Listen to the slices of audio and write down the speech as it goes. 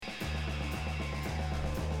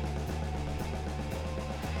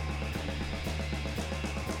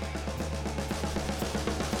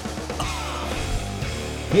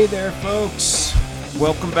Hey there, folks.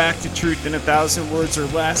 Welcome back to Truth in 1,000 Words or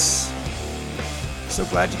Less. So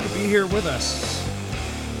glad you could be here with us.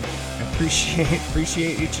 I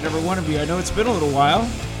appreciate each and every one of you. I know it's been a little while.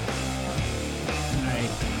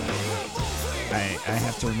 I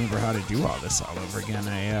have to remember how to do all this all over again.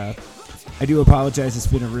 I do apologize. It's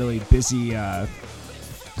been a really busy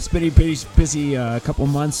couple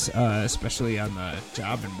months, especially on the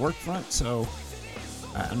job and work front. So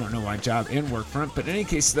I don't know why job and work front, but in any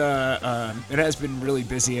case, it has been really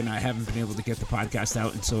busy, and I haven't been able to get the podcast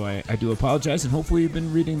out, and so I do apologize. And hopefully, you've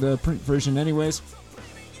been reading the print version, anyways.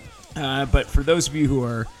 But for those of you who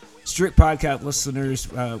are strict podcast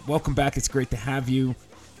listeners, welcome back. It's great to have you.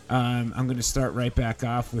 I'm going to start right back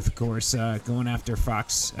off with, of course, going after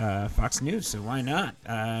Fox News. So why not?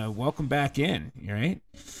 Welcome back in. Right.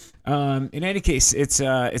 In any case,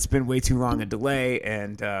 it's been way too long a delay,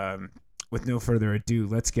 and with no further ado,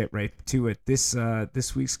 let's get right to it.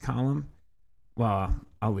 This week's column. Well,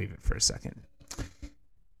 I'll leave it for a second.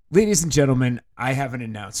 Ladies and gentlemen, I have an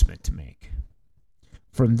announcement to make.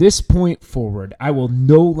 From this point forward, I will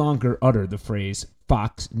no longer utter the phrase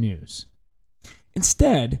Fox News.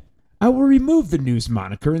 Instead, I will remove the news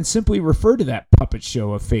moniker and simply refer to that puppet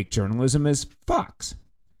show of fake journalism as Fox.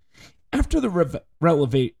 After the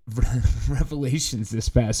revelations this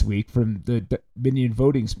past week from the Dominion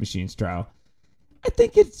voting machines trial, I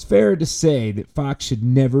think it's fair to say that Fox should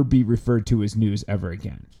never be referred to as news ever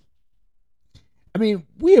again. I mean,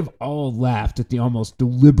 we have all laughed at the almost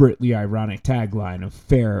deliberately ironic tagline of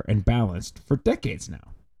fair and balanced for decades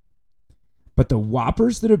now. But the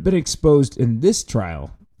whoppers that have been exposed in this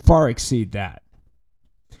trial far exceed that.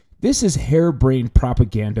 This is harebrained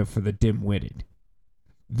propaganda for the dim-witted.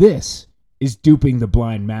 This is duping the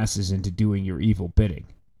blind masses into doing your evil bidding,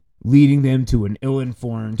 leading them to an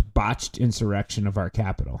ill-informed, botched insurrection of our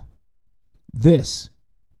capital. This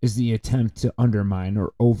is the attempt to undermine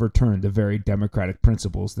or overturn the very democratic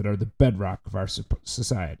principles that are the bedrock of our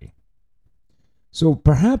society. So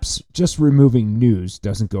perhaps just removing news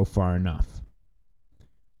doesn't go far enough.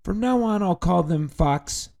 From now on, I'll call them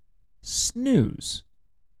Fox Snooze.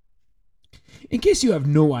 In case you have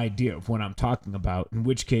no idea of what I'm talking about, in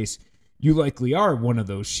which case you likely are one of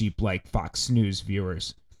those sheep-like Fox News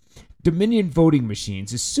viewers, Dominion Voting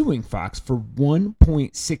Machines is suing Fox for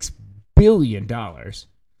 $1.6 billion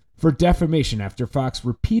for defamation after Fox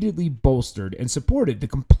repeatedly bolstered and supported the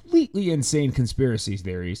completely insane conspiracy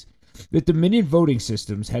theories that Dominion voting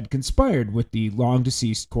systems had conspired with the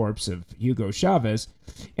long-deceased corpse of Hugo Chavez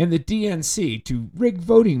and the DNC to rig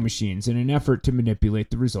voting machines in an effort to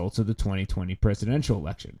manipulate the results of the 2020 presidential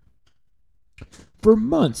election. For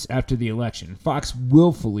months after the election, Fox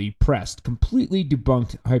willfully pressed completely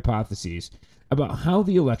debunked hypotheses about how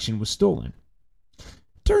the election was stolen.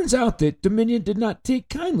 Turns out that Dominion did not take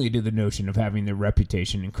kindly to the notion of having their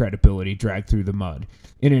reputation and credibility dragged through the mud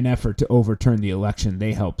in an effort to overturn the election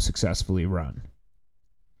they helped successfully run.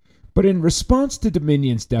 But in response to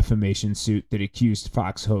Dominion's defamation suit that accused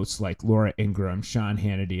Fox hosts like Laura Ingraham, Sean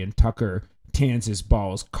Hannity, and Tucker Tanz's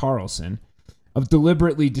Balls Carlson of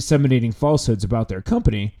deliberately disseminating falsehoods about their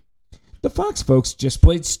company, the Fox folks just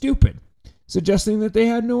played stupid, suggesting that they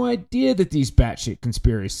had no idea that these batshit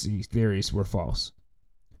conspiracy theories were false.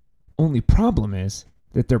 Only problem is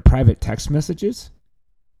that their private text messages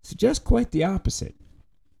suggest quite the opposite.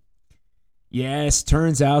 Yes,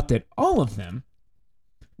 turns out that all of them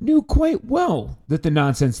knew quite well that the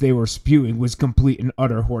nonsense they were spewing was complete and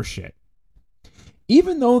utter horseshit.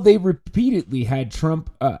 Even though they repeatedly had Trump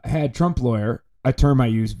lawyer, a term I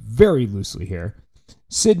use very loosely here,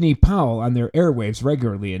 Sidney Powell on their airwaves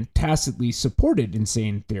regularly and tacitly supported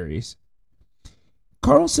insane theories.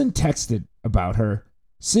 Carlson texted about her,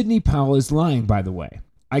 "Sidney Powell is lying, by the way.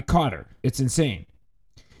 I caught her. It's insane."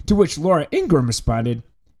 To which Laura Ingraham responded,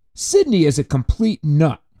 "Sidney is a complete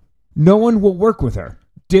nut. No one will work with her.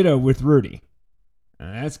 Ditto with Rudy."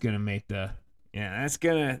 That's gonna make that's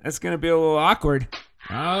gonna be a little awkward.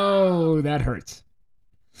 Oh, that hurts.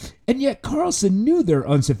 And yet Carlson knew their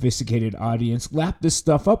unsophisticated audience lapped this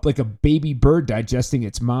stuff up like a baby bird digesting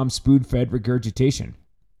its mom's spoon-fed regurgitation.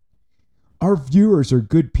 Our viewers are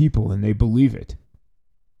good people and they believe it.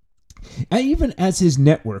 And even as his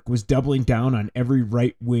network was doubling down on every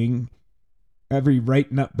right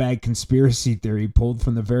nutbag conspiracy theory pulled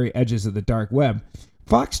from the very edges of the dark web,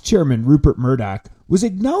 Fox chairman Rupert Murdoch was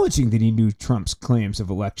acknowledging that he knew Trump's claims of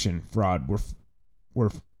election fraud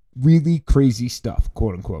were really crazy stuff,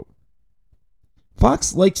 quote unquote.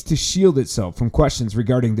 Fox likes to shield itself from questions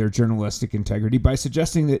regarding their journalistic integrity by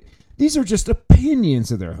suggesting that these are just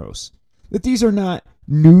opinions of their hosts, that these are not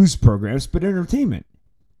news programs but entertainment.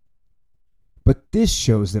 But this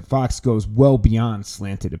shows that Fox goes well beyond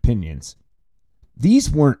slanted opinions. These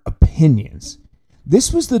weren't opinions.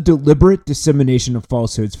 This was the deliberate dissemination of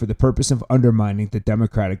falsehoods for the purpose of undermining the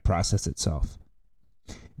democratic process itself.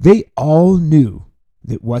 They all knew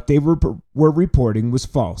that what they were reporting was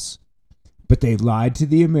false, but they lied to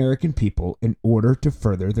the American people in order to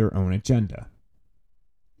further their own agenda.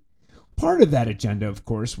 Part of that agenda, of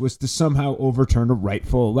course, was to somehow overturn a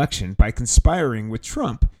rightful election by conspiring with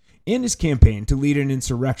Trump and his campaign to lead an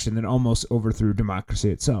insurrection that almost overthrew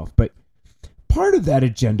democracy itself. But part of that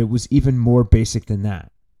agenda was even more basic than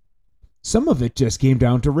that. Some of it just came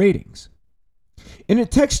down to ratings. In a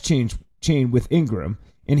text chain with Ingram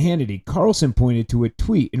and Hannity, Carlson pointed to a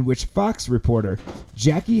tweet in which Fox reporter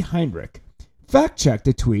Jackie Heinrich fact-checked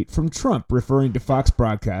a tweet from Trump referring to Fox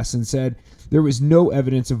broadcasts and said there was no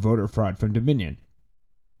evidence of voter fraud from Dominion.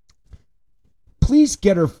 "Please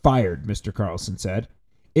get her fired," Mr. Carlson said.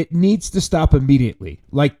 "It needs to stop immediately,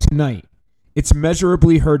 like tonight. It's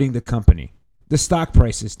measurably hurting the company. The stock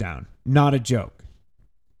price is down. Not a joke."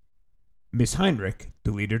 Ms. Heinrich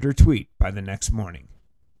deleted her tweet by the next morning.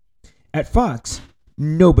 At Fox,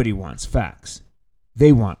 nobody wants facts.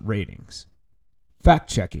 They want ratings.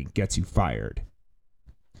 Fact-checking gets you fired.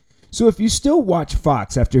 So if you still watch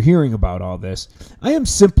Fox after hearing about all this, I am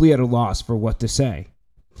simply at a loss for what to say.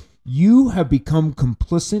 You have become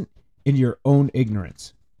complicit in your own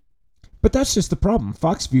ignorance. But that's just the problem.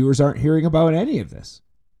 Fox viewers aren't hearing about any of this.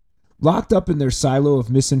 Locked up in their silo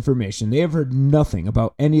of misinformation, they have heard nothing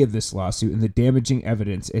about any of this lawsuit and the damaging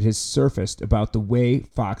evidence it has surfaced about the way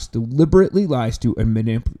Fox deliberately lies to and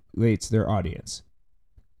manipulates their audience.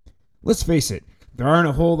 Let's face it, there aren't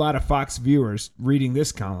a whole lot of Fox viewers reading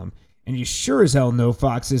this column, and you sure as hell know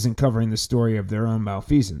Fox isn't covering the story of their own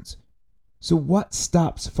malfeasance. So what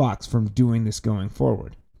stops Fox from doing this going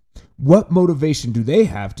forward? What motivation do they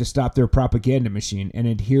have to stop their propaganda machine and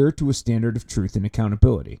adhere to a standard of truth and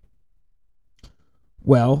accountability?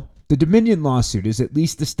 Well, the Dominion lawsuit is at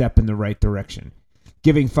least a step in the right direction,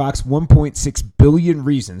 giving Fox 1.6 billion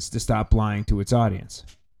reasons to stop lying to its audience.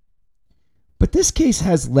 But this case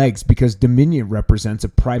has legs because Dominion represents a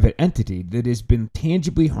private entity that has been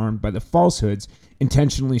tangibly harmed by the falsehoods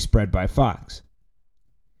intentionally spread by Fox.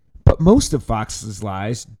 But most of Fox's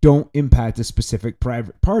lies don't impact a specific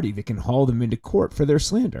private party that can haul them into court for their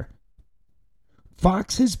slander.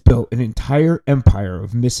 Fox has built an entire empire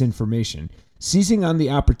of misinformation, seizing on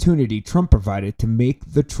the opportunity Trump provided to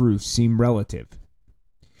make the truth seem relative.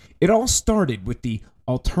 It all started with the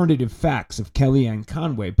alternative facts of Kellyanne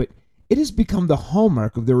Conway, but it has become the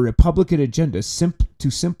hallmark of the Republican agenda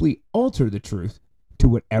to simply alter the truth to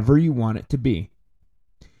whatever you want it to be.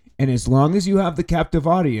 And as long as you have the captive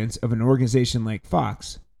audience of an organization like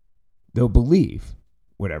Fox, they'll believe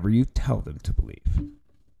whatever you tell them to believe.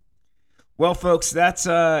 Well, folks, that's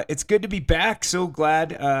it's good to be back. So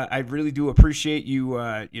glad. I really do appreciate you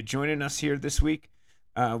joining us here this week.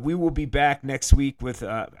 We will be back next week with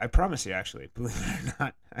I promise you, actually, believe it or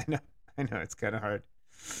not. I know it's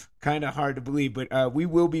kind of hard to believe, but we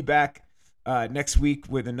will be back next week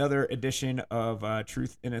with another edition of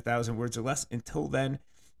Truth in 1,000 Words or Less. Until then,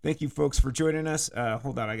 thank you, folks, for joining us.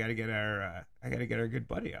 Hold on, I gotta get our good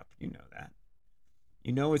buddy up. You know that.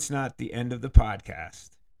 You know it's not the end of the podcast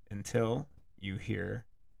until you hear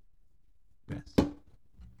this.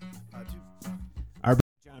 Our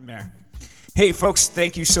John Mayer. Hey, folks,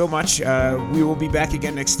 thank you so much. We will be back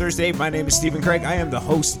again next Thursday. My name is Stephen Craig. I am the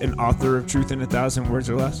host and author of Truth in 1,000 Words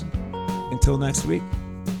or Less. Until next week,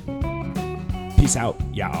 peace out,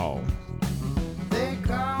 y'all.